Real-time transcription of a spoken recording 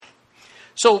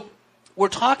So we're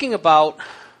talking about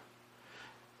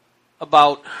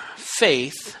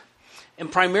faith,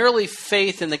 and primarily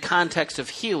faith in the context of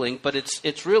healing, but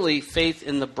it's really faith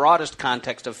in the broadest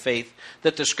context of faith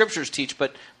that the Scriptures teach,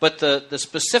 but the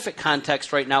specific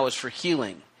context right now is for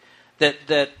healing.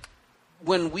 That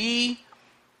when we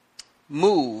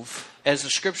move as the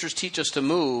Scriptures teach us to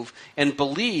move, and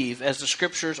believe as the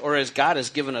Scriptures, or as God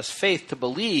has given us faith to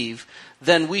believe,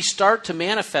 then we start to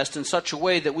manifest in such a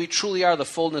way that we truly are the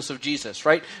fullness of Jesus,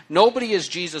 right? Nobody is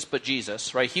Jesus but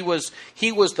Jesus, right? He was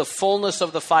the fullness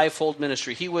of the fivefold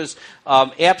ministry. He was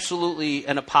absolutely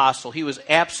an apostle. He was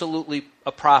absolutely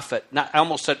a prophet. I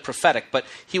almost said prophetic, but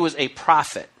he was a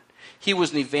prophet. He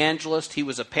was an evangelist, he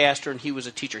was a pastor, and he was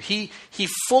a teacher. He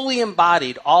fully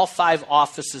embodied all 5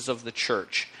 offices of the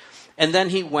church. And then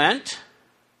he went,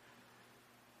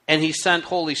 and he sent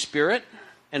Holy Spirit,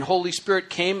 and Holy Spirit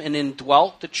came and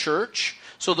indwelt the church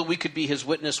so that we could be his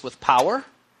witness with power,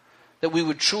 that we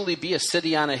would truly be a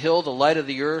city on a hill, the light of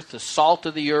the earth, the salt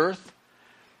of the earth,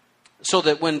 so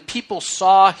that when people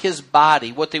saw his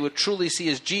body, what they would truly see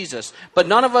is Jesus. But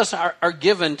none of us are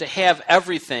given to have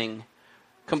everything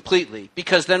completely,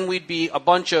 because then we'd be a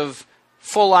bunch of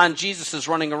full-on Jesuses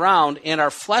running around, and our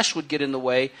flesh would get in the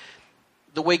way.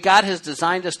 The way God has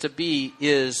designed us to be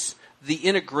is the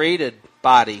integrated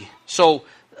body. So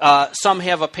some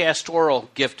have a pastoral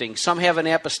gifting, some have an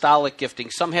apostolic gifting,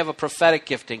 some have a prophetic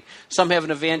gifting, some have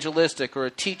an evangelistic or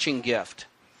a teaching gift.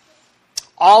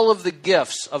 All of the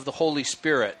gifts of the Holy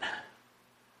Spirit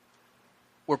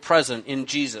were present in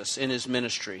Jesus, in his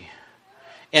ministry.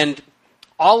 And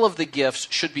all of the gifts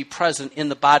should be present in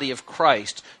the body of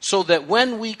Christ, so that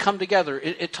when we come together,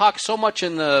 it talks so much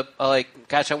in the, I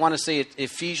want to say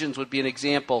Ephesians would be an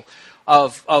example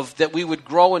of that we would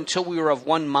grow until we were of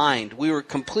one mind. We were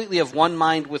completely of one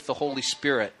mind with the Holy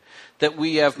Spirit, that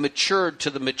we have matured to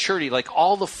the maturity, like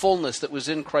all the fullness that was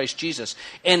in Christ Jesus.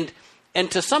 And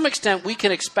to some extent, we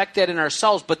can expect that in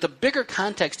ourselves, but the bigger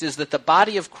context is that the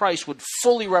body of Christ would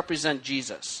fully represent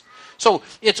Jesus. So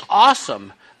it's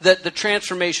awesome that the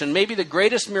transformation, maybe the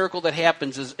greatest miracle that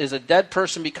happens is a dead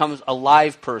person becomes a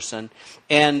live person,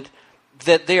 and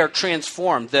that they are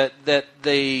transformed, that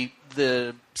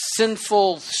the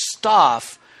sinful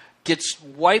stuff gets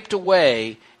wiped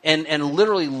away, and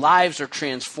literally lives are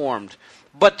transformed.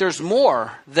 But there's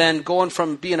more than going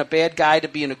from being a bad guy to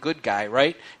being a good guy,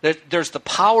 right? There's the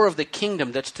power of the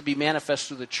kingdom that's to be manifest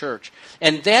through the church.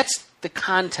 And that's the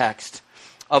context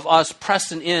of us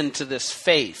pressing into this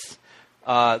faith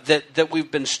that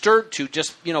we've been stirred to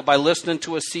just, by listening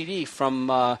to a CD from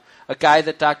a guy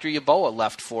that Dr. Yeboah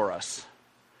left for us.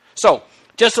 So,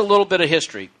 just a little bit of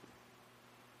history.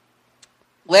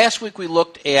 Last week we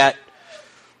looked at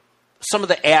some of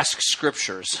the ask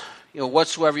scriptures.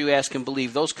 Whatsoever you ask and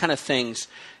believe, those kind of things.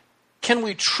 Can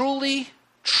we truly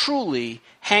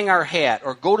hang our hat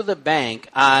or go to the bank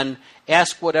on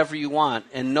ask whatever you want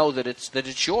and know that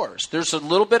it's yours? There's a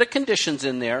little bit of conditions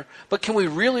in there, but can we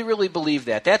really believe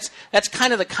that? That's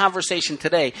kind of the conversation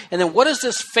today. And then what is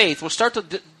this faith? We'll start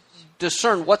to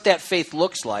discern what that faith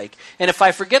looks like. And if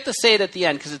I forget to say it at the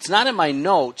end, because it's not in my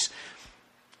notes,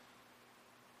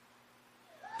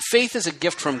 faith is a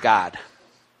gift from God.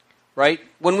 Right?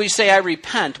 When we say I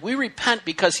repent, we repent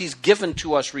because he's given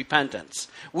to us repentance.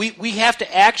 We have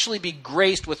to actually be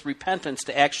graced with repentance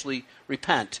to actually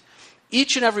repent.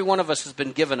 Each and every one of us has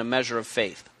been given a measure of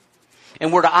faith.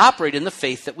 And we're to operate in the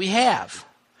faith that we have.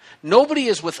 Nobody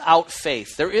is without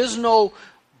faith. There is no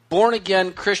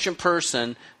born-again Christian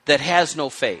person that has no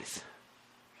faith.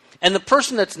 And the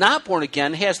person that's not born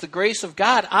again has the grace of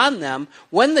God on them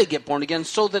when they get born again,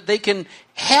 so that they can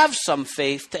have some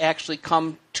faith to actually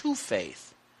come to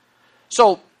faith.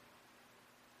 So,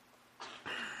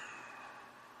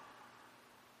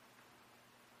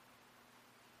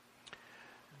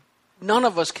 none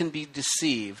of us can be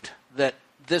deceived that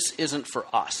this isn't for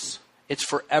us. It's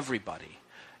for everybody.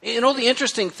 The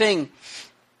interesting thing,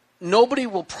 nobody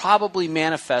will probably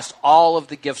manifest all of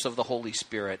the gifts of the Holy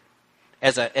Spirit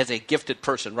as a gifted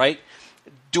person, right?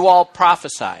 Do all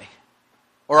prophesy?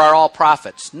 Or are all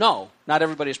prophets? No, not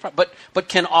everybody is prophet. But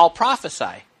can all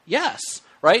prophesy? Yes,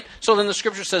 right? So then the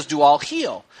scripture says, do all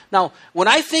heal? Now, when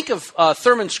I think of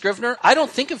Thurman Scrivener, I don't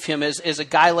think of him as a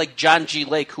guy like John G.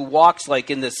 Lake who walks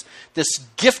like in this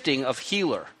gifting of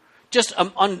healer. Just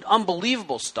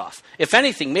unbelievable stuff. If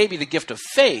anything, maybe the gift of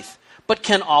faith. But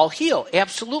can all heal?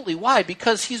 Absolutely. Why?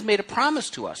 Because he's made a promise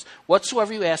to us.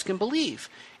 Whatsoever you ask and believe.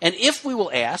 And if we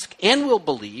will ask and will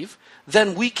believe,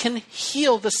 then we can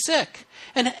heal the sick.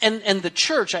 And the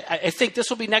church, I think this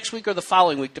will be next week or the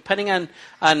following week, depending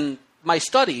on my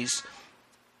studies,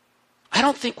 I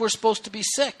don't think we're supposed to be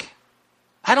sick.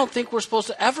 I don't think we're supposed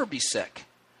to ever be sick.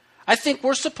 I think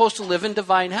we're supposed to live in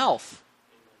divine health.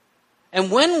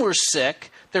 And when we're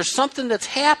sick, there's something that's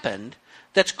happened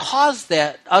that's caused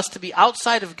us to be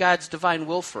outside of God's divine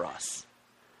will for us.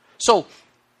 So,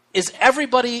 is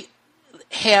everybody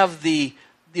have the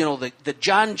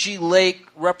John G. Lake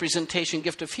representation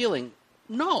gift of healing?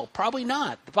 No, probably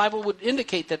not. The Bible would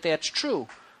indicate that that's true.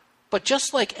 But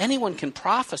just like anyone can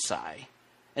prophesy,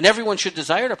 and everyone should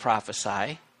desire to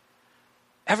prophesy,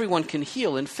 everyone can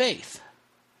heal in faith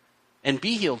and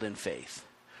be healed in faith.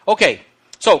 Okay,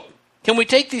 so can we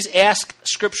take these ask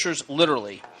scriptures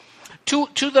literally? Two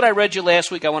that I read you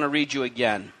last week, I want to read you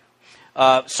again.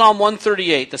 Psalm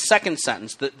 138, the second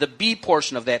sentence, the B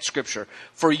portion of that scripture.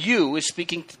 For you, is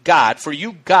speaking to God, for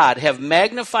you, God, have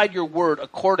magnified your word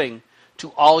according to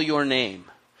all your name.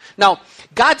 Now,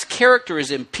 God's character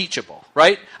is impeachable,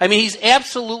 right? I mean, he's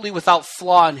absolutely without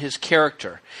flaw in his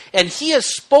character. And he has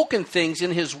spoken things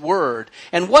in his word.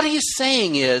 And what he's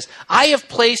saying is, I have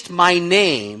placed my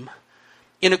name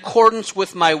in accordance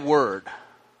with my word.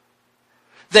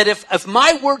 That if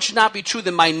my word should not be true,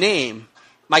 then my name,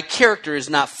 my character is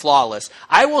not flawless.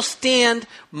 I will stand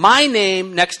my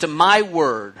name next to my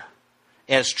word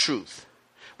as truth.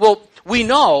 Well, we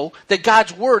know that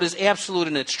God's word is absolute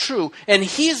and it's true, and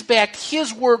he's backed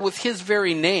his word with his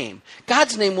very name.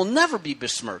 God's name will never be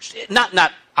besmirched.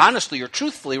 Not honestly or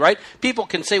truthfully, right? People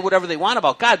can say whatever they want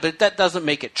about God, but that doesn't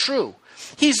make it true.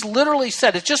 He's literally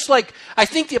said, it's just like, I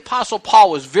think the Apostle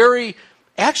Paul was very,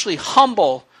 actually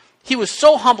humble. He was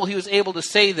so humble he was able to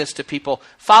say this to people,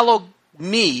 follow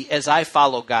me as I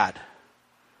follow God.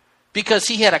 Because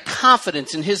he had a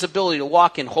confidence in his ability to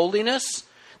walk in holiness,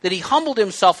 that he humbled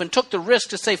himself and took the risk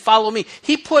to say, follow me.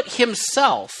 He put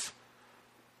himself,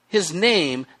 his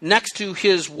name, next to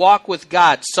his walk with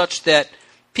God such that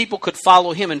people could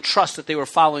follow him and trust that they were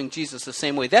following Jesus the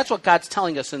same way. That's what God's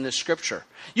telling us in this scripture.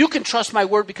 You can trust my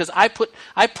word because I put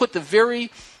the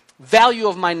very value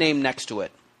of my name next to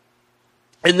it.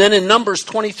 And then in Numbers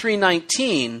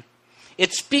 23:19,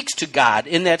 it speaks to God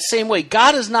in that same way.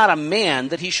 God is not a man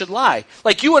that he should lie.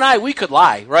 Like you and I, we could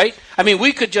lie, right? I mean,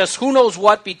 we could just, who knows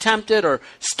what, be tempted or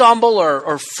stumble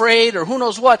or afraid or who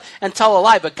knows what and tell a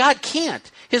lie. But God can't.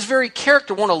 His very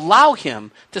character won't allow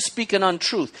him to speak an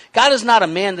untruth. God is not a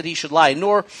man that he should lie,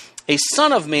 nor a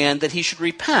son of man that he should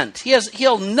repent.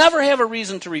 He'll never have a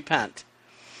reason to repent.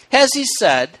 Has he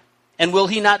said, and will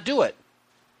he not do it?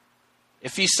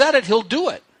 If he said it, he'll do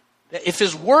it. If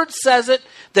his word says it,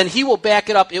 then he will back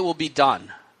it up. It will be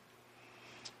done.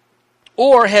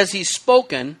 Or has he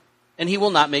spoken and he will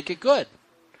not make it good?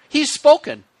 He's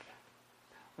spoken.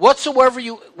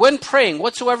 When praying,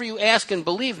 whatsoever you ask and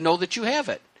believe, know that you have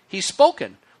it. He's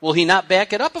spoken. Will he not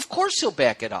back it up? Of course he'll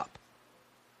back it up.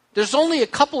 There's only a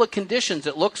couple of conditions,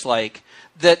 it looks like,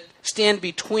 that stand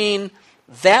between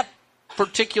that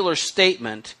particular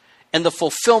statement and the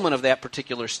fulfillment of that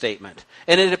particular statement.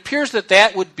 And it appears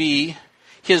that would be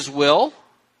his will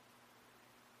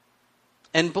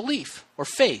and belief or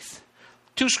faith.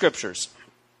 Two scriptures.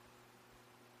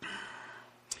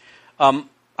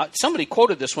 Somebody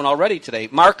quoted this one already today.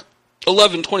 Mark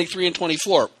 11:23 and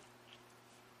 24.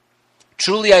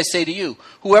 Truly I say to you,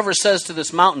 whoever says to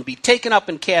this mountain, be taken up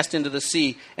and cast into the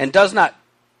sea, and does not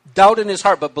doubt in his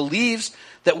heart, but believes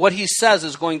that what he says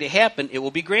is going to happen, it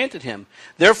will be granted him.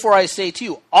 Therefore I say to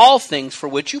you, all things for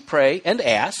which you pray and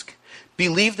ask,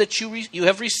 believe that you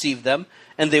have received them,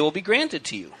 and they will be granted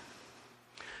to you.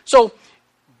 So,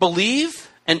 believe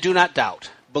and do not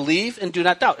doubt. Believe and do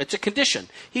not doubt. It's a condition.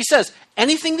 He says,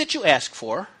 anything that you ask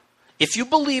for, if you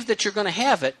believe that you're going to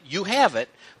have it, you have it,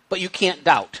 but you can't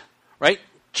doubt. Right?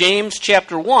 James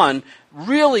chapter 1,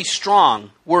 really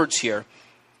strong words here.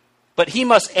 But he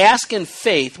must ask in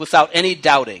faith without any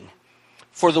doubting.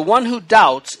 For the one who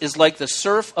doubts is like the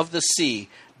surf of the sea,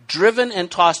 driven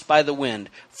and tossed by the wind.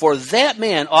 For that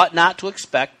man ought not to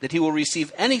expect that he will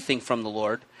receive anything from the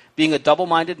Lord, being a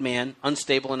double-minded man,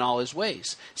 unstable in all his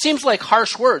ways. Seems like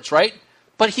harsh words, right?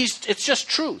 But it's just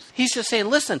truth. He's just saying,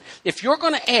 listen, if you're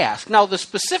going to ask, now the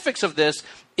specifics of this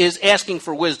is asking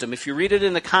for wisdom, if you read it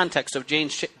in the context of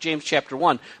James chapter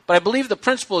 1. But I believe the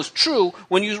principle is true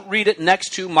when you read it next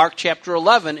to Mark chapter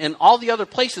 11 and all the other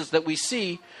places that we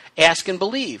see ask and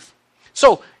believe.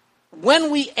 So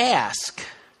when we ask,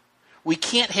 we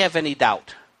can't have any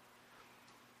doubt.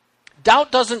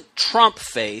 Doubt doesn't trump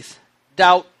faith.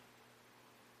 Doubt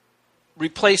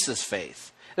replaces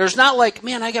faith. There's not like,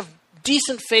 man, I have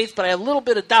decent faith, but I have a little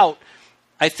bit of doubt.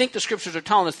 I think the scriptures are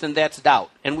telling us then that's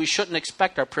doubt, and we shouldn't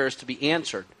expect our prayers to be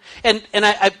answered. And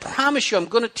I promise you, I'm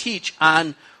going to teach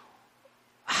on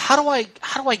how do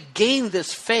I gain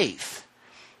this faith.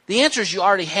 The answer is you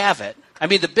already have it. I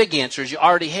mean, the big answer is you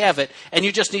already have it, and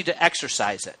you just need to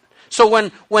exercise it. So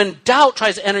when doubt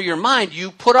tries to enter your mind,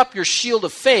 you put up your shield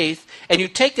of faith, and you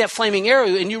take that flaming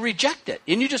arrow, and you reject it.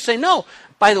 And you just say, no,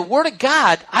 by the word of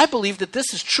God, I believe that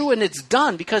this is true, and it's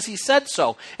done because he said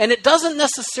so. And it doesn't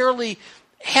necessarily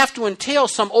have to entail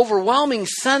some overwhelming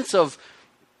sense of,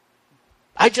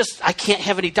 I can't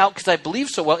have any doubt because I believe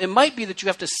so well. It might be that you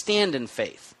have to stand in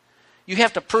faith. You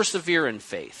have to persevere in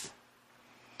faith.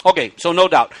 Okay, so no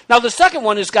doubt. Now the second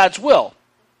one is God's will.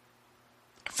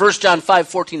 1 John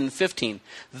 5:14 and 15.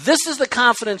 This is the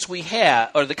confidence we have,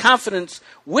 or the confidence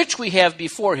which we have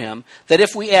before him, that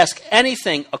if we ask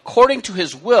anything according to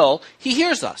his will, he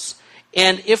hears us.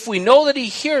 And if we know that he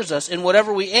hears us in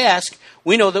whatever we ask,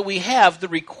 we know that we have the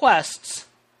requests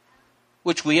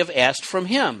which we have asked from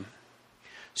him.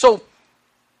 So,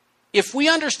 if we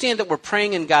understand that we're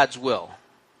praying in God's will,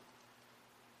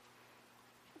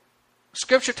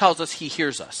 Scripture tells us he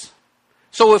hears us.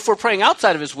 So if we're praying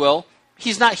outside of his will,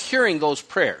 he's not hearing those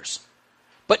prayers.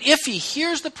 But if he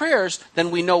hears the prayers, then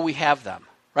we know we have them,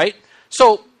 right?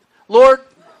 So, Lord,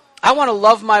 I want to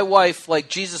love my wife like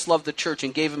Jesus loved the church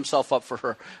and gave himself up for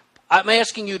her. I'm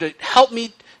asking you to help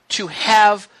me to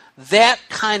have that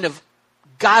kind of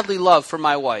godly love for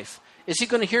my wife. Is he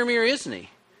going to hear me or isn't he?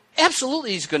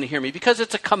 Absolutely he's going to hear me because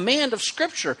it's a command of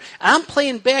Scripture. I'm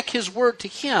playing back his word to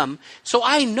him, so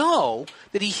I know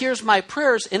that he hears my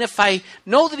prayers, and if I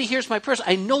know that he hears my prayers,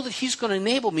 I know that he's going to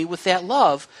enable me with that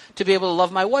love to be able to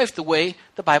love my wife the way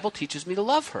the Bible teaches me to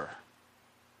love her.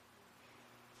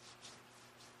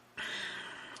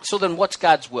 So then what's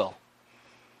God's will?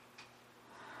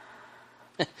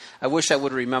 I wish I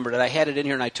would have remembered it. I had it in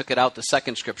here and I took it out, the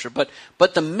second scripture. But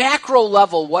the macro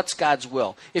level, what's God's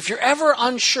will? If you're ever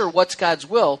unsure what's God's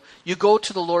will, you go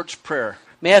to the Lord's Prayer.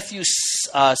 Matthew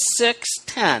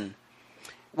 6:10,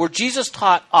 where Jesus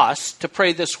taught us to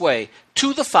pray this way.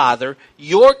 To the Father,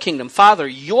 your kingdom. Father,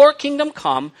 your kingdom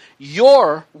come,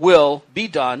 your will be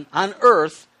done on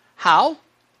earth. How?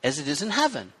 As it is in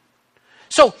heaven.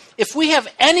 So, if we have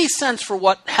any sense for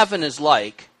what heaven is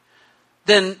like,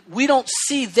 then we don't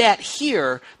see that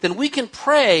here, then we can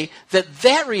pray that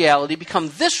that reality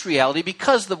become this reality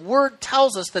because the Word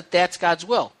tells us that that's God's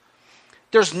will.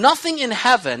 There's nothing in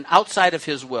heaven outside of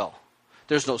his will.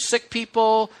 There's no sick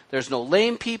people, there's no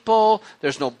lame people,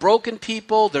 there's no broken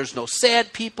people, there's no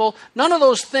sad people. None of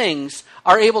those things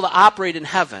are able to operate in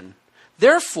heaven.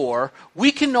 Therefore,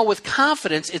 we can know with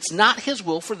confidence it's not his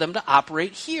will for them to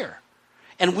operate here.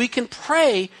 And we can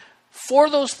pray for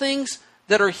those things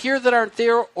that are here that aren't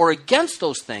there, or against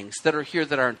those things that are here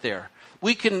that aren't there.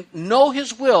 We can know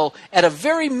his will at a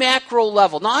very macro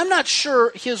level. Now, I'm not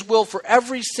sure his will for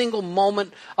every single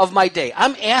moment of my day.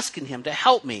 I'm asking him to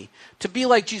help me to be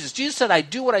like Jesus. Jesus said, I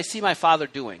do what I see my Father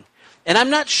doing. And I'm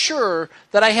not sure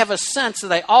that I have a sense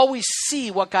that I always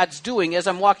see what God's doing as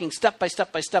I'm walking step by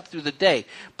step by step through the day.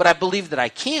 But I believe that I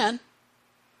can.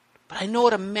 But I know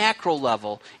at a macro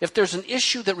level, if there's an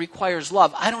issue that requires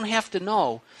love, I don't have to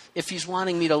know if he's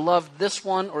wanting me to love this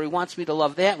one or he wants me to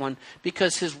love that one,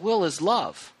 because his will is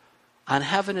love on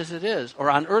heaven as it is, or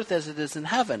on earth as it is in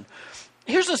heaven.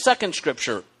 Here's the second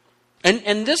scripture.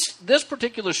 And this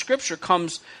particular scripture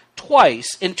comes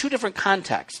twice in two different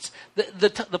contexts.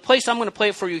 The place I'm going to play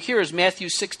it for you here is Matthew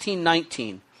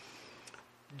 16:19.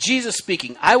 Jesus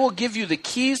speaking, I will give you the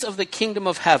keys of the kingdom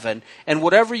of heaven, and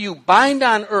whatever you bind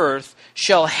on earth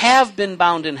shall have been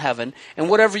bound in heaven, and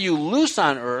whatever you loose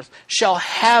on earth shall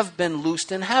have been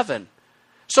loosed in heaven.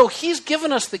 So he's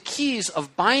given us the keys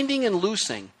of binding and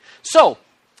loosing. So,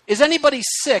 is anybody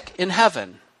sick in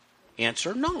heaven?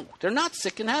 Answer, no, they're not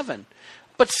sick in heaven.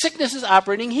 But sickness is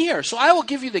operating here. So I will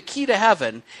give you the key to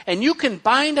heaven, and you can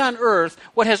bind on earth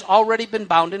what has already been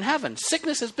bound in heaven.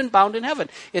 Sickness has been bound in heaven.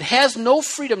 It has no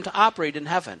freedom to operate in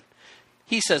heaven.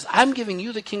 He says, I'm giving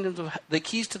you the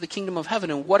keys to the kingdom of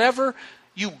heaven, and whatever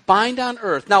you bind on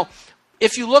earth. Now,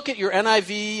 if you look at your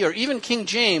NIV or even King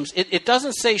James, it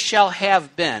doesn't say shall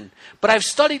have been. But I've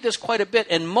studied this quite a bit,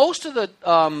 and most of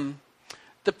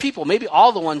the people, maybe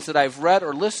all the ones that I've read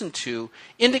or listened to,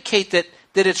 indicate that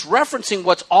it's referencing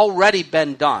what's already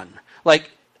been done.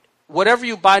 Like, whatever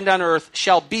you bind on earth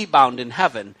shall be bound in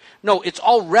heaven. No, it's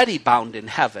already bound in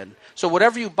heaven. So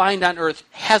whatever you bind on earth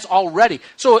has already.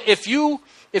 So if you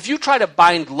try to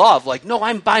bind love, like, no,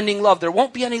 I'm binding love, there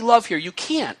won't be any love here, you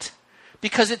can't.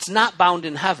 Because it's not bound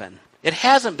in heaven. It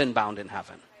hasn't been bound in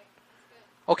heaven.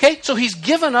 Okay? So he's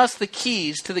given us the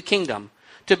keys to the kingdom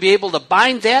to be able to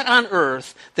bind that on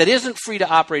earth that isn't free to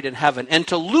operate in heaven, and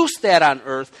to loose that on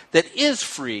earth that is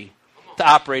free to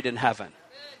operate in heaven.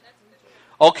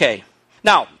 Okay.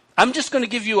 Now, I'm just going to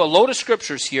give you a load of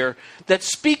scriptures here that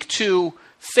speak to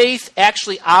faith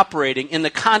actually operating in the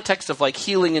context of like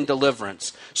healing and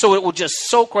deliverance. So it will just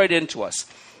soak right into us.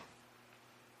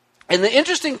 And the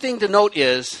interesting thing to note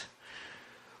is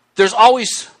there's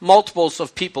always multiples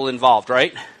of people involved,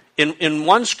 right? In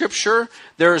one scripture,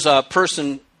 there's a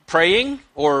person praying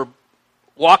or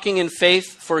walking in faith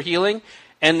for healing,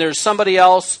 and there's somebody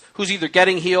else who's either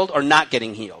getting healed or not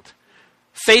getting healed.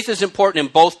 Faith is important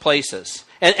in both places.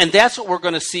 And that's what we're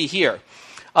going to see here.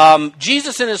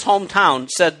 Jesus in his hometown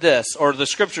said this, or the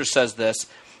scripture says this,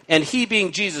 and he,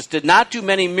 being Jesus, did not do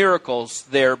many miracles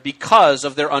there because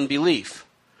of their unbelief.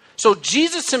 So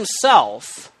Jesus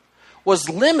himself was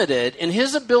limited in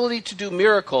his ability to do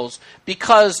miracles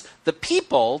because the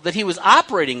people that he was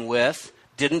operating with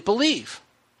didn't believe.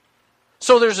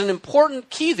 So there's an important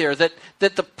key there that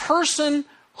the person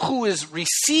who is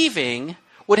receiving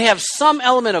would have some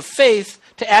element of faith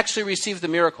to actually receive the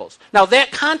miracles. Now,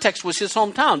 that context was his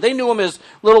hometown. They knew him as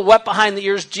little wet behind the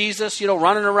ears Jesus,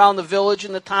 running around the village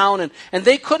and the town, and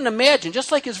they couldn't imagine,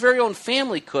 just like his very own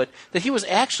family could, that he was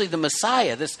actually the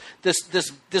Messiah,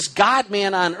 this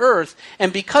God-man on earth,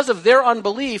 and because of their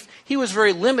unbelief, he was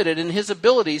very limited in his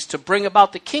abilities to bring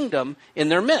about the kingdom in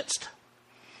their midst.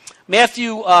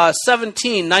 Matthew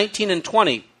 17, 19, and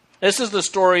 20. This is the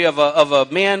story of a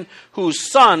man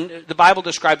whose son, the Bible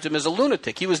describes him as a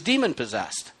lunatic. He was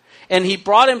demon-possessed. And he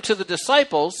brought him to the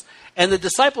disciples, and the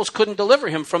disciples couldn't deliver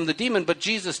him from the demon, but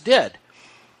Jesus did.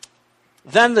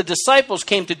 Then the disciples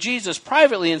came to Jesus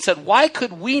privately and said, "Why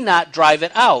could we not drive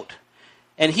it out?"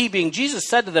 And he, being Jesus,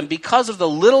 said to them, "Because of the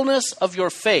littleness of your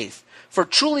faith. For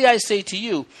truly I say to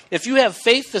you, if you have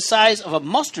faith the size of a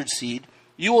mustard seed,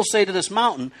 you will say to this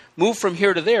mountain, 'Move from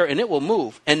here to there,' and it will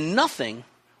move, and nothing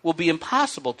will be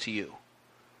impossible to you."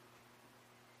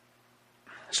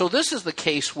 So this is the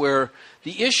case where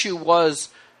the issue was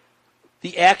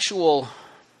the actual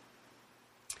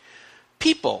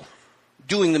people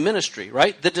doing the ministry,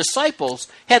 right? The disciples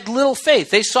had little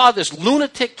faith. They saw this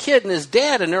lunatic kid and his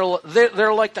dad, and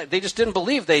they're like that. They just didn't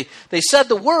believe. They said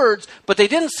the words, but they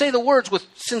didn't say the words with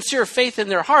sincere faith in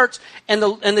their hearts, and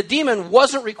the demon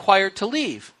wasn't required to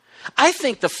leave. I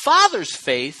think the father's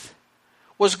faith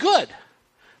was good.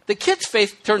 The kid's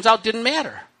faith, turns out, didn't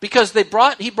matter because he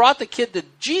brought the kid to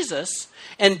Jesus,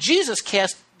 and Jesus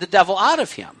cast the devil out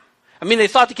of him. I mean, they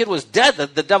thought the kid was dead.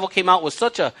 The devil came out with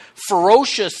such a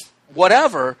ferocious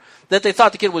whatever that they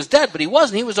thought the kid was dead, but he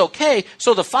wasn't. He was okay.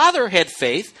 So the father had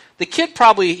faith. The kid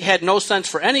probably had no sense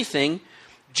for anything.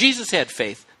 Jesus had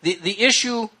faith. The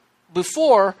issue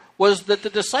before was that the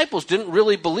disciples didn't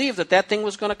really believe that thing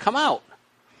was going to come out.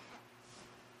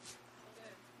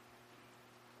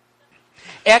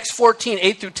 Acts 14,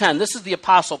 8 through 10. This is the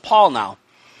Apostle Paul now.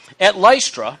 At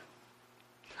Lystra,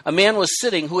 a man was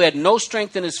sitting who had no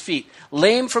strength in his feet,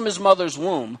 lame from his mother's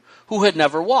womb, who had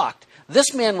never walked.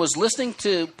 This man was listening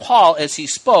to Paul as he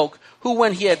spoke, who,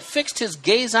 when he had fixed his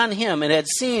gaze on him and had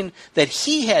seen that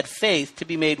he had faith to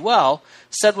be made well,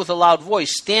 said with a loud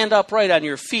voice, "Stand upright on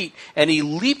your feet." And he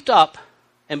leaped up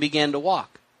and began to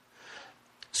walk.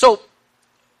 So,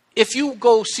 if you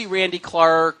go see Randy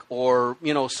Clark or,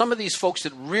 some of these folks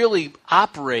that really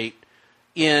operate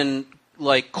in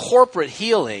like corporate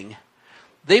healing,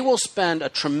 they will spend a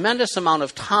tremendous amount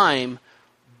of time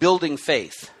building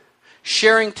faith,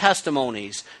 sharing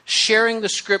testimonies, sharing the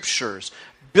scriptures,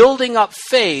 building up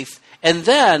faith, and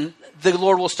then the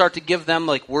Lord will start to give them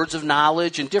like words of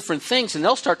knowledge and different things, and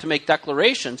they'll start to make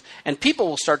declarations, and people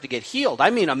will start to get healed. I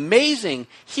mean, amazing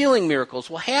healing miracles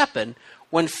will happen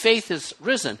when faith is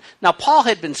risen. Now, Paul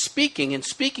had been speaking and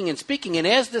speaking and speaking, and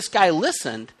as this guy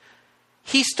listened,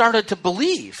 he started to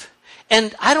believe.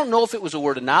 And I don't know if it was a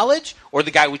word of knowledge or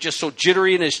the guy was just so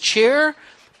jittery in his chair,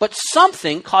 but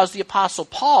something caused the Apostle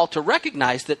Paul to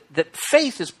recognize that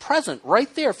faith is present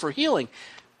right there for healing.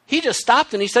 He just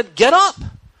stopped and he said, "Get up,"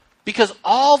 because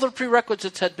all the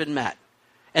prerequisites had been met.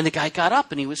 And the guy got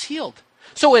up and he was healed.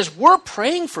 So as we're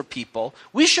praying for people,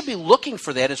 we should be looking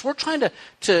for that as we're trying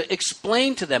to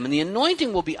explain to them. And the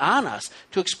anointing will be on us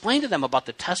to explain to them about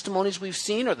the testimonies we've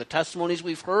seen or the testimonies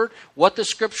we've heard, what the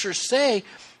scriptures say.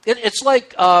 It's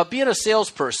like being a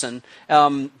salesperson.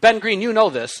 Ben Green, you know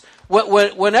this.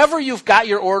 Whenever you've got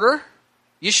your order,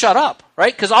 you shut up,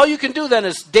 right? Because all you can do then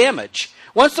is damage.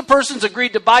 Once the person's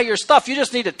agreed to buy your stuff, you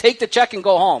just need to take the check and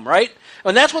go home, right?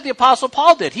 And that's what the Apostle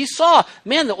Paul did. He saw,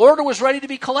 man, the order was ready to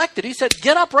be collected. He said,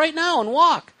 "Get up right now and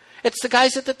walk." It's the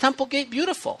guys at the Temple Gate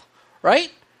Beautiful,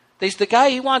 right? There's the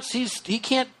guy he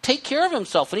can't take care of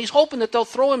himself, and he's hoping that they'll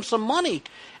throw him some money.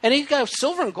 And he's got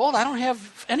silver and gold. I don't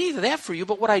have any of that for you,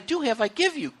 but what I do have, I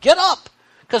give you. Get up,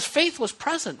 because faith was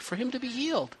present for him to be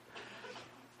healed.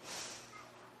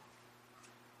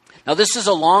 Now, this is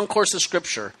a long course of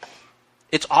Scripture.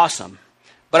 It's awesome.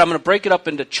 But I'm going to break it up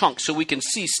into chunks so we can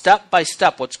see step by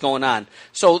step what's going on.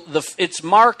 So it's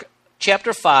Mark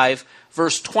chapter 5,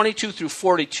 verse 22 through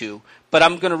 42, but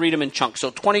I'm going to read them in chunks. So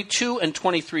 22 and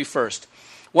 23 first.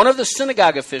 One of the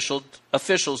synagogue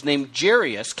officials named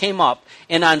Jairus came up,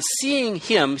 and on seeing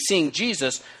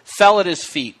Jesus, fell at his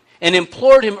feet and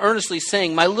implored him earnestly,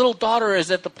 saying, "My little daughter is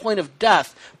at the point of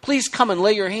death. Please come and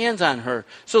lay your hands on her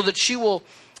so that she will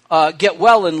get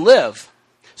well and live."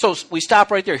 So we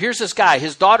stop right there. Here's this guy.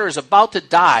 His daughter is about to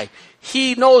die.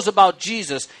 He knows about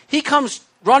Jesus. He comes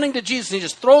running to Jesus, and he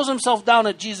just throws himself down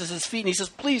at Jesus' feet, and he says,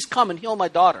 "Please come and heal my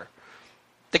daughter."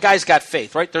 The guy's got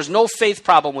faith, right? There's no faith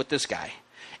problem with this guy.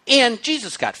 And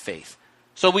Jesus got faith.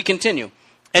 So we continue.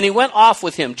 And he went off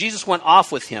with him. Jesus went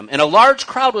off with him. And a large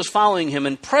crowd was following him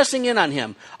and pressing in on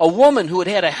him. A woman who had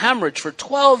had a hemorrhage for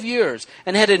 12 years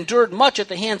and had endured much at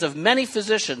the hands of many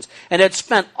physicians and had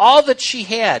spent all that she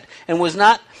had and was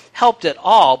not helped at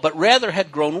all, but rather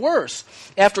had grown worse.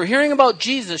 After hearing about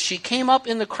Jesus, she came up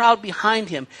in the crowd behind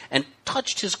him and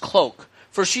touched his cloak.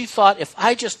 For she thought, if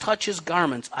I just touch his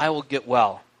garments, I will get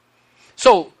well.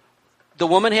 So the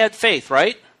woman had faith,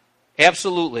 right?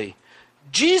 Absolutely.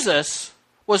 Jesus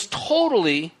was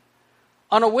totally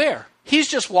unaware. He's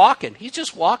just walking.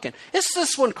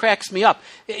 This one cracks me up.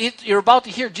 You're about to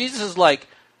hear Jesus is like,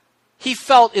 he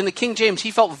felt, in the King James,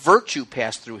 he felt virtue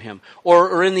pass through him.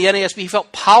 Or in the NASB, he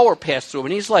felt power pass through him.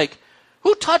 And he's like,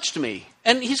 who touched me?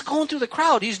 And he's going through the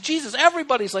crowd. He's Jesus.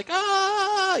 Everybody's like,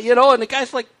 and the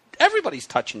guy's like, everybody's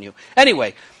touching you.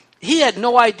 Anyway, he had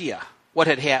no idea what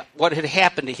had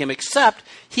happened to him, except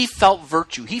he felt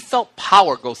virtue. He felt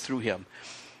power go through him.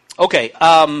 Okay,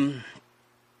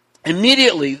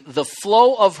 immediately the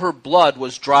flow of her blood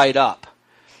was dried up,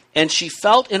 and she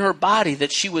felt in her body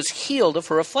that she was healed of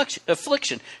her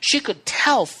affliction. She could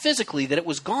tell physically that it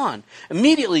was gone.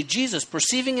 Immediately Jesus,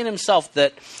 perceiving in himself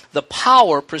that the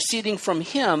power proceeding from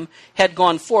him had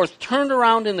gone forth, turned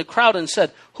around in the crowd and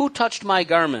said, "Who touched my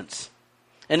garments?"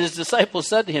 And his disciples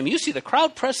said to him, "You see the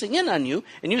crowd pressing in on you,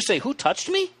 and you say, 'Who touched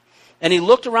me?'" And he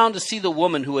looked around to see the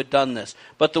woman who had done this.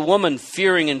 But the woman,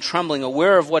 fearing and trembling,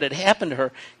 aware of what had happened to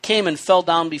her, came and fell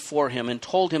down before him and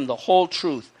told him the whole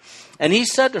truth. And he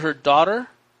said to her, "Daughter,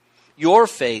 your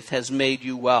faith has made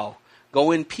you well. Go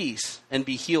in peace and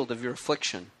be healed of your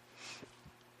affliction."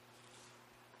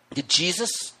 Did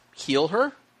Jesus heal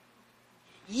her?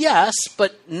 Yes,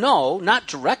 but no, not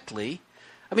directly.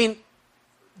 I mean,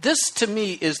 this to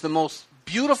me is the most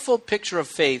beautiful picture of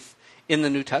faith in the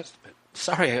New Testament.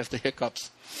 Sorry, I have the hiccups.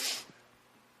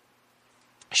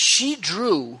 She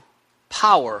drew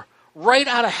power right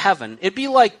out of heaven. It'd be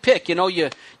like pick, you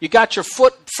got your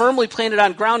foot firmly planted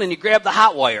on ground and you grab the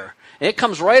hot wire. And it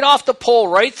comes right off the pole,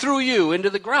 right through you into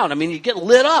the ground. I mean, you get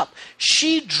lit up.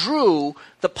 She drew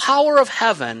the power of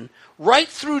heaven right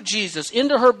through Jesus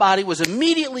into her body, was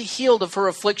immediately healed of her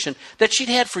affliction that she'd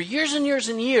had for years and years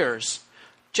and years,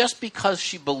 just because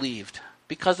she believed,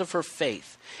 because of her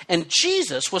faith. And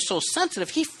Jesus was so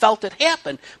sensitive, he felt it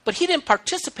happen, but he didn't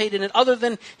participate in it other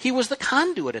than he was the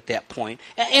conduit at that point,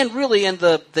 and really in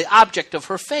the object of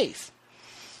her faith.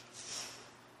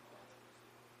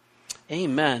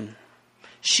 Amen.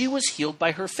 She was healed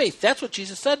by her faith. That's what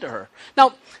Jesus said to her.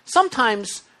 Now,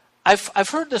 sometimes, I've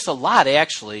heard this a lot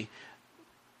actually,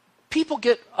 people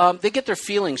get their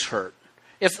feelings hurt.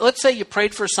 If, let's say you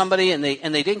prayed for somebody and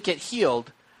they didn't get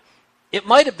healed, it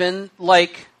might have been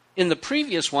like in the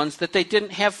previous ones that they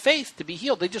didn't have faith to be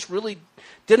healed. They just really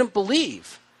didn't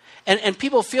believe. And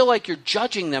people feel like you're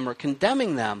judging them or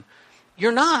condemning them.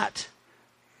 You're not.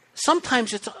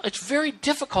 Sometimes it's very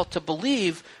difficult to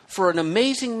believe for an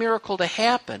amazing miracle to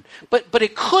happen. But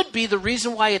it could be the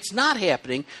reason why it's not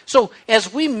happening. So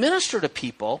as we minister to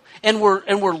people and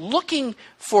we're looking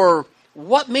for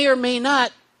what may or may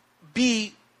not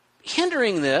be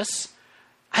hindering this,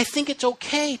 I think it's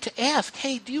okay to ask,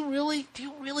 hey, do you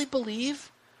really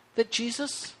believe that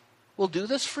Jesus will do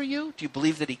this for you? Do you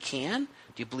believe that he can?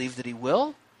 Do you believe that he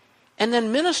will? And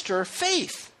then minister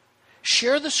faith.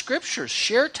 Share the scriptures,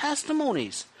 share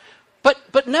testimonies.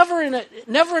 But never in a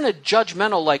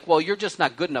judgmental like, well, you're just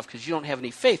not good enough because you don't have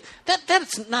any faith.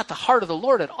 That's not the heart of the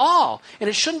Lord at all. And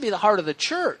it shouldn't be the heart of the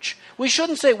church. We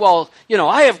shouldn't say, well,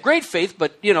 I have great faith,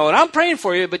 but and I'm praying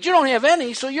for you, but you don't have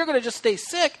any, so you're going to just stay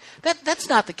sick. That's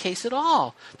not the case at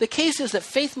all. The case is that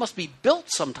faith must be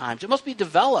built sometimes. It must be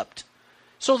developed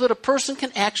so that a person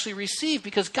can actually receive,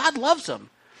 because God loves them.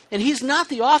 And he's not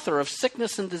the author of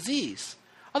sickness and disease.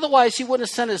 Otherwise, he wouldn't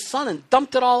have sent his son and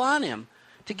dumped it all on him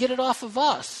to get it off of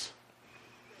us.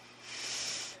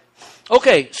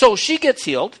 Okay, so she gets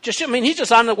healed. He's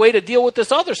just on the way to deal with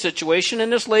this other situation,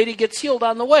 and this lady gets healed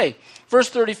on the way. Verse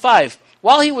 35,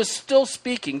 while he was still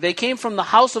speaking, they came from the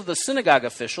house of the synagogue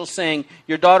official, saying,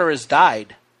 your daughter has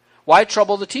died. Why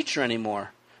trouble the teacher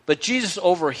anymore? But Jesus,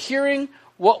 overhearing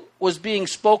what was being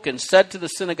spoken, said to the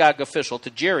synagogue official,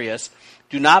 to Jairus,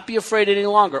 do not be afraid any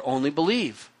longer, only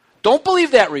believe. Don't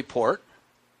believe that report.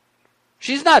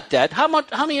 She's not dead. How many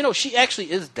of you know she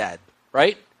actually is dead,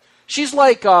 right? She's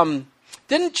like,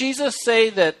 didn't Jesus say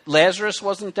that Lazarus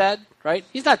wasn't dead, right?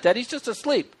 He's not dead. He's just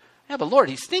asleep. Yeah, but Lord,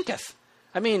 he stinketh.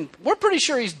 We're pretty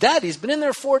sure he's dead. He's been in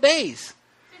there 4 days.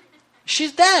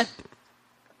 She's dead.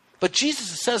 But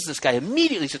Jesus says to this guy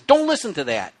immediately, he says, don't listen to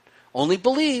that. Only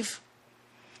believe.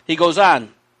 He goes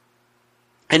on.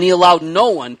 And he allowed no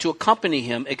one to accompany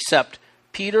him except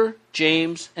Peter,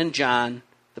 James, and John,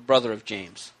 the brother of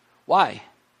James. Why?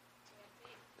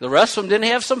 The rest of them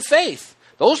didn't have some faith.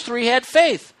 Those three had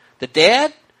faith. The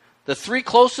dad, the three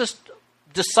closest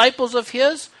disciples of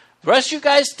his, the rest of you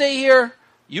guys stay here,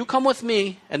 you come with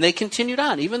me. And they continued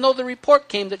on, even though the report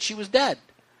came that she was dead.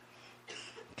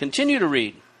 Continue to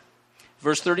read.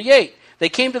 Verse 38, they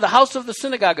came to the house of the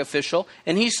synagogue official,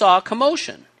 and he saw a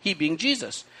commotion, he being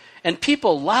Jesus, and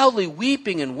people loudly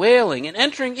weeping and wailing. And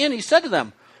entering in, he said to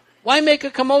them, why make a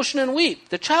commotion and weep?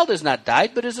 The child has not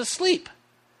died, but is asleep.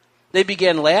 They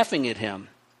began laughing at him.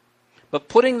 But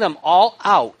putting them all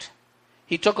out,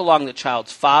 he took along the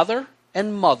child's father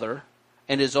and mother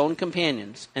and his own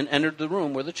companions and entered the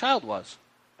room where the child was.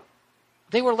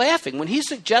 They were laughing. When he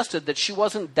suggested that she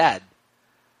wasn't dead,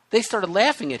 they started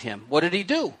laughing at him. What did he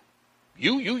do?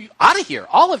 You, out of here,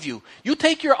 all of you. You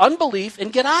take your unbelief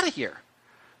and get out of here.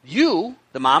 You,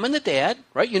 the mom and the dad,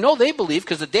 right? You know they believe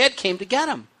because the dad came to get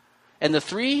him. And the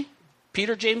three,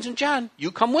 Peter, James, and John,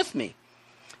 you come with me.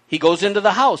 He goes into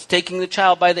the house, taking the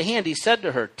child by the hand. He said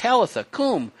to her, Talitha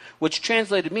cum, which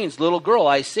translated means, little girl,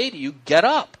 I say to you, get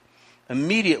up.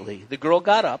 Immediately, the girl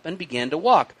got up and began to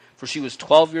walk, for she was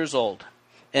 12 years old.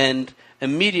 And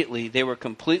immediately, they were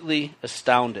completely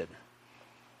astounded.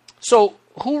 So,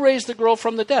 who raised the girl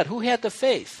from the dead? Who had the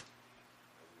faith?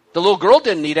 The little girl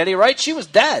didn't need any, right? She was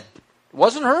dead. It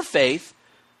wasn't her faith.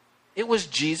 It was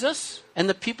Jesus and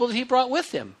the people that he brought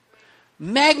with him.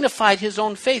 Magnified his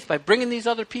own faith by bringing these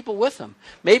other people with him.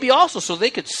 Maybe also so they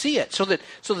could see it, so that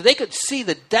they could see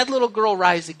the dead little girl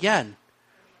rise again.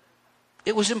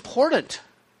 It was important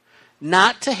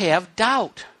not to have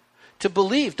doubt, to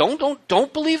believe.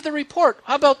 Don't believe the report.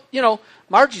 How about,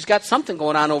 Margie's got something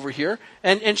going on over here,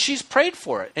 and she's prayed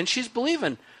for it, and she's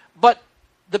believing. But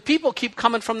the people keep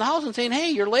coming from the house and saying,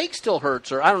 hey, your leg still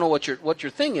hurts, or I don't know what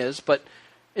your thing is, but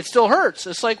it still hurts.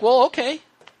 It's like, well, okay.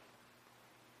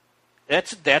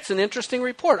 That's an interesting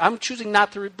report. I'm choosing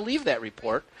not to believe that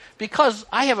report because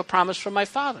I have a promise from my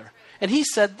Father. And he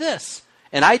said this,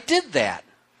 and I did that.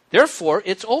 Therefore,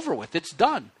 it's over with. It's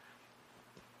done.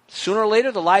 Sooner or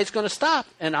later, the lie's going to stop,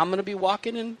 and I'm going to be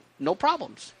walking in no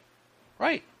problems.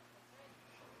 Right.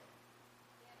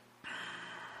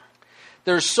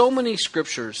 There's so many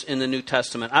scriptures in the New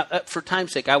Testament. For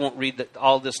time's sake, I won't read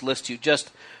all this list to you.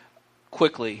 Just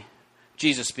quickly,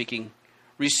 Jesus speaking,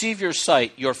 receive your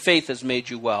sight, your faith has made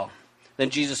you well. Then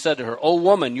Jesus said to her, O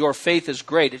woman, your faith is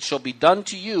great. It shall be done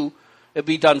to you, it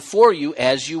be done for you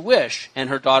as you wish. And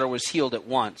her daughter was healed at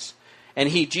once. And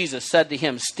he, Jesus, said to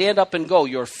him, stand up and go,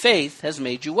 your faith has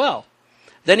made you well.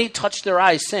 Then he touched their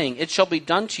eyes, saying, it shall be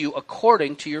done to you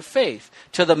according to your faith.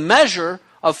 To the measure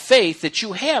of faith that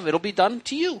you have, it'll be done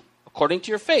to you according to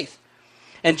your faith.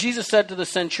 And Jesus said to the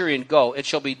centurion, go, it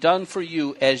shall be done for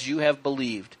you as you have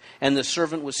believed. And the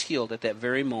servant was healed at that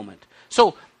very moment.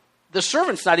 So the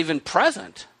servant's not even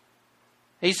present.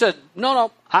 He said,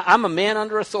 no, I'm a man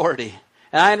under authority.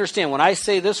 And I understand when I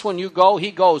say this one you go, he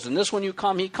goes. And this one you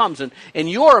come, he comes. And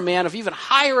you're a man of even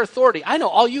higher authority. I know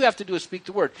all you have to do is speak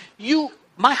the word.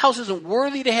 My house isn't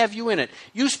worthy to have you in it.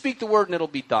 You speak the word and it'll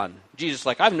be done. Jesus is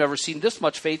like, I've never seen this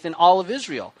much faith in all of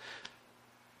Israel.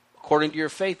 According to your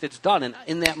faith, it's done. And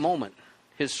in that moment,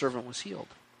 his servant was healed.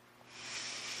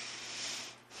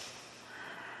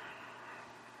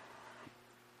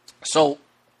 So,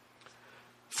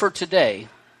 for today,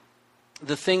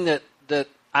 the thing that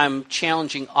I'm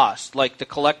challenging us, like the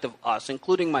collective us,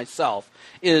 including myself,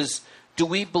 is do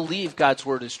we believe God's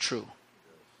word is true?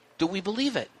 Do we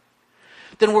believe it?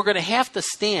 Then we're going to have to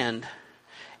stand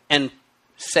and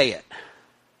say it.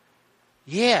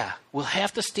 Yeah, we'll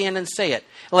have to stand and say it.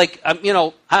 Like,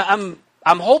 I'm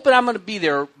hoping I'm going to be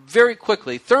there very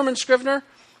quickly. Thurman Scrivener,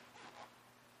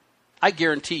 I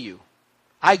guarantee you,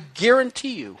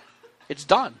 it's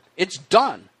done. It's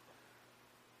done.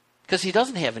 Because he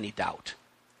doesn't have any doubt.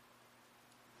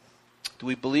 Do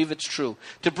we believe it's true?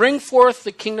 To bring forth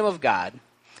the kingdom of God,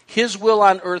 his will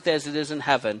on earth as it is in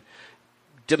heaven,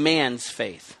 demands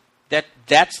faith.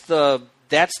 That's the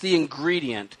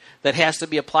ingredient that has to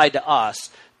be applied to us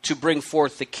to bring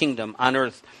forth the kingdom on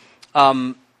earth.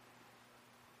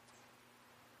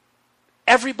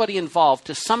 Everybody involved,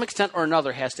 to some extent or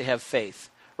another, has to have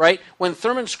faith, right? When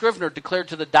Thurman Scrivener declared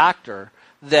to the doctor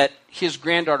that his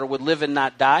granddaughter would live and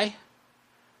not die,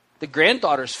 the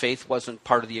granddaughter's faith wasn't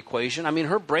part of the equation. I mean,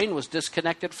 her brain was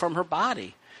disconnected from her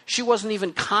body. She wasn't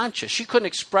even conscious. She couldn't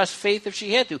express faith if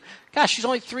she had to. Gosh, she's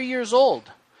only 3 years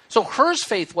old. So her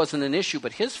faith wasn't an issue,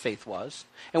 but his faith was.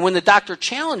 And when the doctor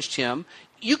challenged him,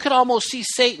 you could almost see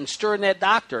Satan stirring that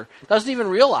doctor. Doesn't even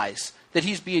realize that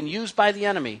he's being used by the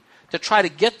enemy to try to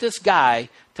get this guy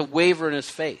to waver in his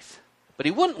faith. But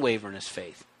he wouldn't waver in his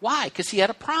faith. Why? Because he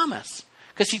had a promise.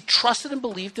 Because he trusted and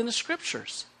believed in the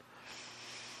Scriptures.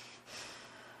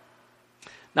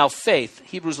 Now faith,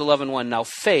 Hebrews 11:1, now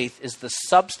faith is the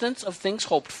substance of things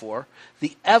hoped for,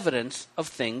 the evidence of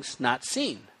things not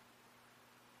seen.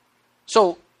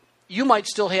 So you might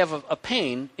still have a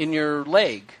pain in your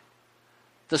leg.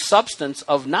 The substance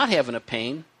of not having a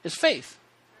pain is faith,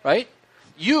 right?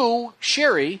 You,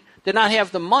 Sherry, did not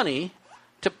have the money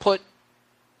to put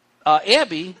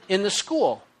Abby in the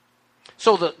school.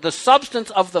 So the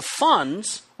substance of the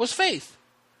funds was faith.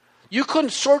 You couldn't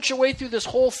sort your way through this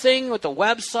whole thing with the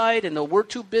website and the we're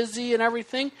too busy and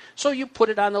everything. So you put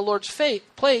it on the Lord's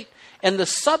plate, and the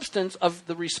substance of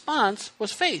the response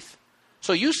was faith.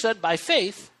 So you said, by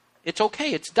faith, it's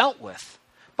okay, it's dealt with.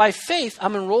 By faith,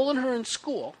 I'm enrolling her in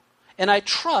school, and I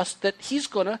trust that he's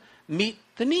going to meet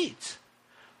the needs.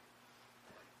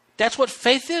 That's what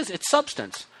faith is. It's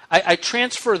substance. I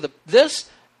transfer this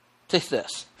to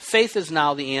this. Faith is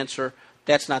now the answer.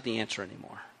 That's not the answer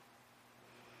anymore.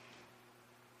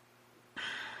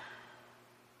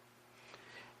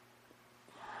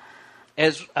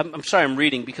 I'm sorry, I'm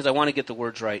reading because I want to get the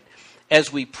words right.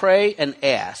 As we pray and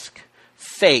ask,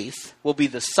 faith will be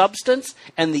the substance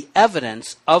and the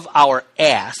evidence of our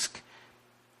ask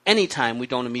anytime we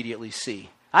don't immediately see.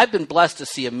 I've been blessed to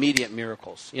see immediate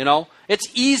miracles, you know. It's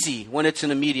easy when it's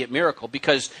an immediate miracle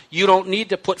because you don't need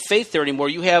to put faith there anymore.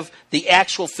 You have the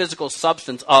actual physical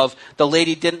substance of the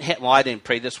lady didn't have, well, I didn't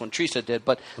pray this one, Teresa did,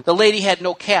 but the lady had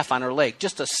no calf on her leg,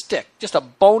 just a stick, just a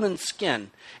bone and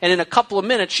skin. And in a couple of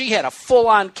minutes, she had a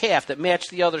full-on calf that matched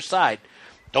the other side.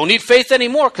 Don't need faith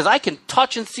anymore because I can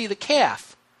touch and see the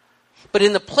calf. But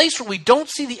in the place where we don't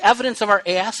see the evidence of our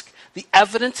ask, the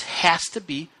evidence has to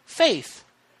be faith.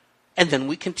 And then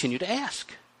we continue to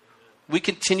ask. We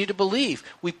continue to believe.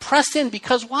 We press in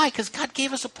because why? Because God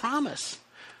gave us a promise.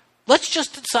 Let's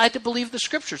just decide to believe the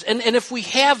Scriptures. And if we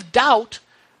have doubt,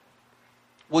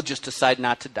 we'll just decide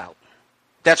not to doubt.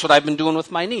 That's what I've been doing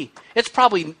with my knee. It's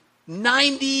probably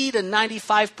 90 to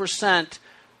 95%.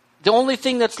 The only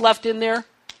thing that's left in there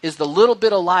is the little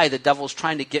bit of lie the devil's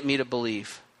trying to get me to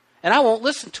believe. And I won't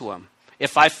listen to him.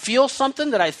 If I feel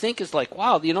something that I think is like,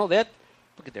 wow, you know, that,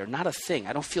 look at there, not a thing.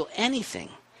 I don't feel anything.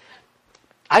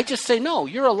 I just say, no,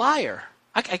 you're a liar.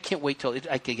 I can't wait till,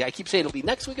 I keep saying it'll be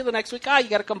next week or the next week. You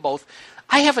got to come both.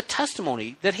 I have a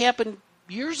testimony that happened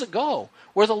years ago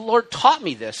where the Lord taught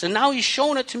me this, and now he's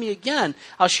showing it to me again.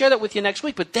 I'll share that with you next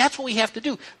week, but that's what we have to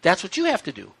do. That's what you have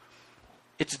to do.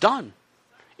 It's done.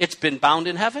 It's been bound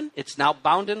in heaven. It's now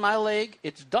bound in my leg.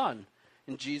 It's done.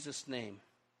 In Jesus' name.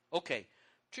 Okay.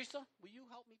 Teresa, will you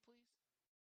help me?